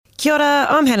Kia ora,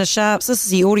 I'm Hannah Sharps. This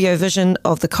is the audio version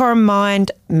of the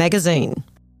Coromind magazine.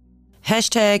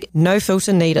 Hashtag no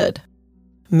filter needed.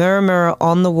 Mirror, mirror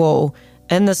on the wall.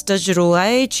 In this digital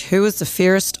age, who is the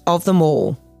fairest of them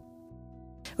all?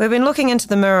 We've been looking into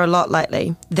the mirror a lot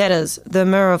lately. That is, the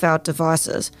mirror of our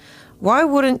devices. Why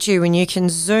wouldn't you, when you can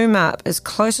zoom up as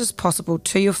close as possible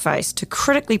to your face to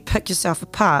critically pick yourself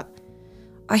apart?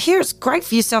 I hear it's great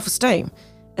for your self-esteem,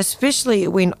 especially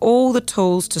when all the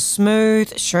tools to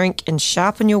smooth, shrink and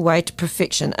sharpen your way to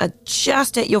perfection are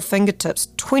just at your fingertips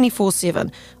 24/7,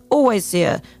 always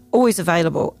there, always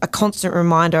available, a constant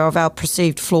reminder of our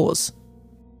perceived flaws.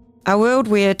 A world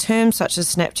where terms such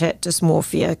as Snapchat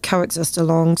dysmorphia coexist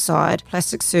alongside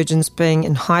plastic surgeons being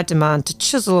in high demand to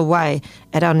chisel away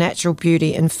at our natural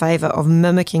beauty in favour of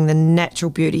mimicking the natural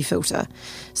beauty filter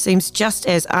seems just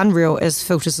as unreal as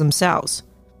filters themselves.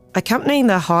 Accompanying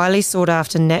the highly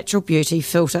sought-after natural beauty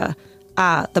filter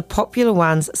are the popular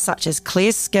ones such as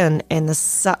clear skin and the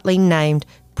subtly named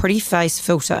pretty face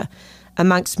filter,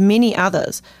 amongst many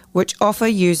others, which offer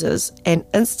users an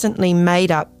instantly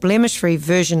made-up, blemish-free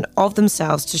version of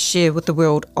themselves to share with the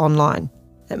world online.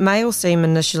 It may all seem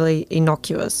initially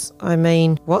innocuous. I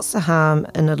mean, what's the harm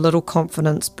in a little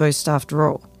confidence boost after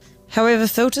all? However,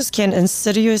 filters can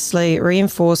insidiously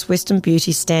reinforce Western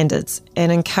beauty standards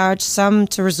and encourage some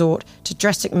to resort to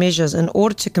drastic measures in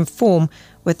order to conform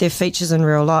with their features in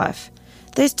real life.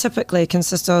 These typically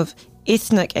consist of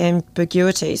ethnic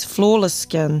ambiguities, flawless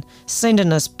skin,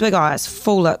 slenderness, big eyes,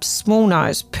 full lips, small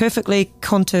nose, perfectly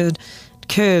contoured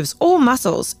curves, all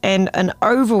muscles, and an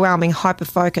overwhelming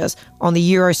hyperfocus on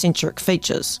the Eurocentric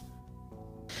features.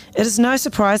 It is no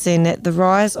surprise then that the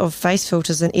rise of face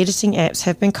filters and editing apps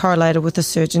have been correlated with a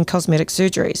surge in cosmetic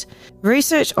surgeries.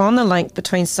 Research on the link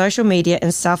between social media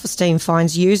and self-esteem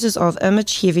finds users of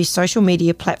image-heavy social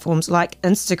media platforms like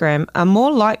Instagram are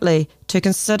more likely to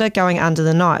consider going under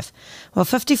the knife, while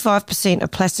 55%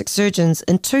 of plastic surgeons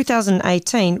in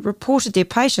 2018 reported their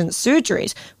patients'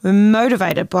 surgeries were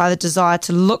motivated by the desire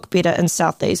to look better in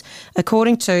selfies,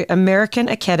 according to American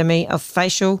Academy of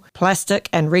Facial, Plastic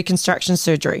and Reconstruction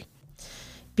Surgery.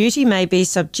 Beauty may be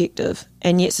subjective,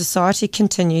 and yet society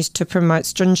continues to promote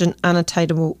stringent,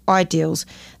 unattainable ideals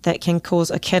that can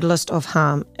cause a catalyst of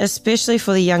harm, especially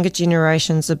for the younger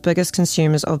generations, the biggest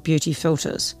consumers of beauty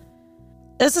filters.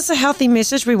 Is this a healthy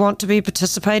message we want to be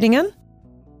participating in?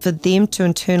 For them to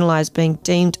internalise being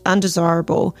deemed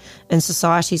undesirable in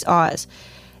society's eyes,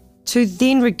 to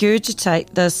then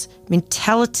regurgitate this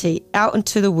mentality out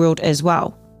into the world as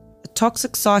well. A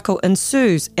toxic cycle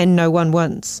ensues and no one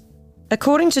wins.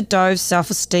 According to Dove's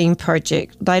Self-Esteem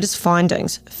Project latest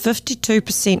findings,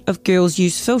 52% of girls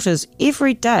use filters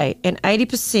every day and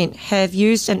 80% have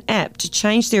used an app to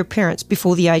change their appearance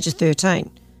before the age of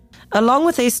 13. Along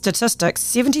with these statistics,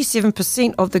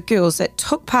 77% of the girls that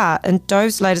took part in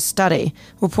Dove's latest study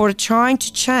reported trying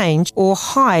to change or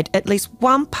hide at least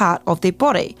one part of their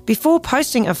body before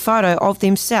posting a photo of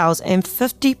themselves, and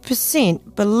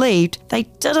 50% believed they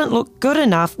didn't look good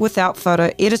enough without photo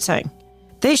editing.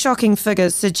 These shocking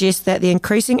figures suggest that the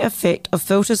increasing effect of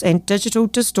filters and digital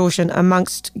distortion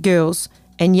amongst girls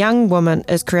and young women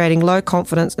is creating low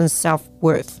confidence and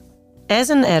self-worth.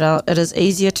 As an adult, it is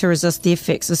easier to resist the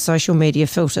effects of social media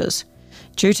filters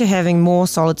due to having more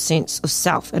solid sense of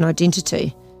self and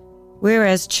identity,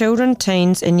 whereas children,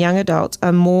 teens and young adults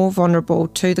are more vulnerable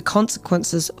to the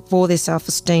consequences for their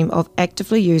self-esteem of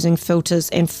actively using filters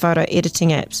and photo editing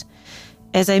apps,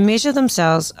 as they measure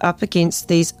themselves up against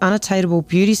these unattainable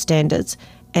beauty standards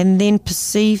and then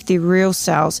perceive their real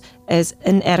selves as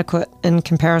inadequate in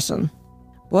comparison.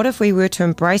 What if we were to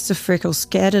embrace the freckles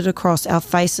scattered across our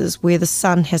faces where the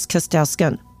sun has kissed our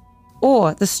skin?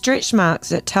 Or the stretch marks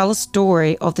that tell a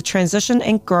story of the transition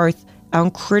and growth our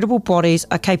incredible bodies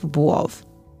are capable of?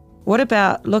 What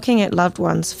about looking at loved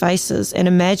ones' faces and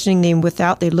imagining them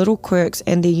without their little quirks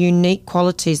and their unique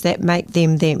qualities that make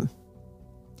them them?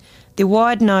 Their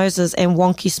wide noses and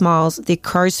wonky smiles, their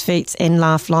crow's feet and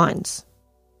laugh lines.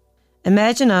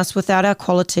 Imagine us without our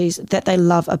qualities that they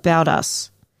love about us.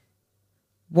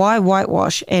 Why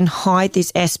whitewash and hide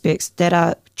these aspects that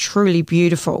are truly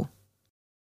beautiful?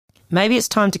 Maybe it's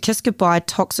time to kiss goodbye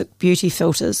toxic beauty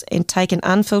filters and take an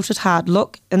unfiltered hard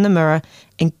look in the mirror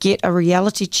and get a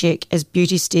reality check as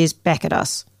beauty stares back at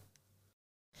us.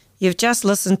 You've just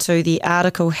listened to the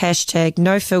article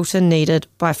 #NoFilterNeeded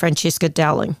by Francesca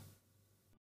Dowling.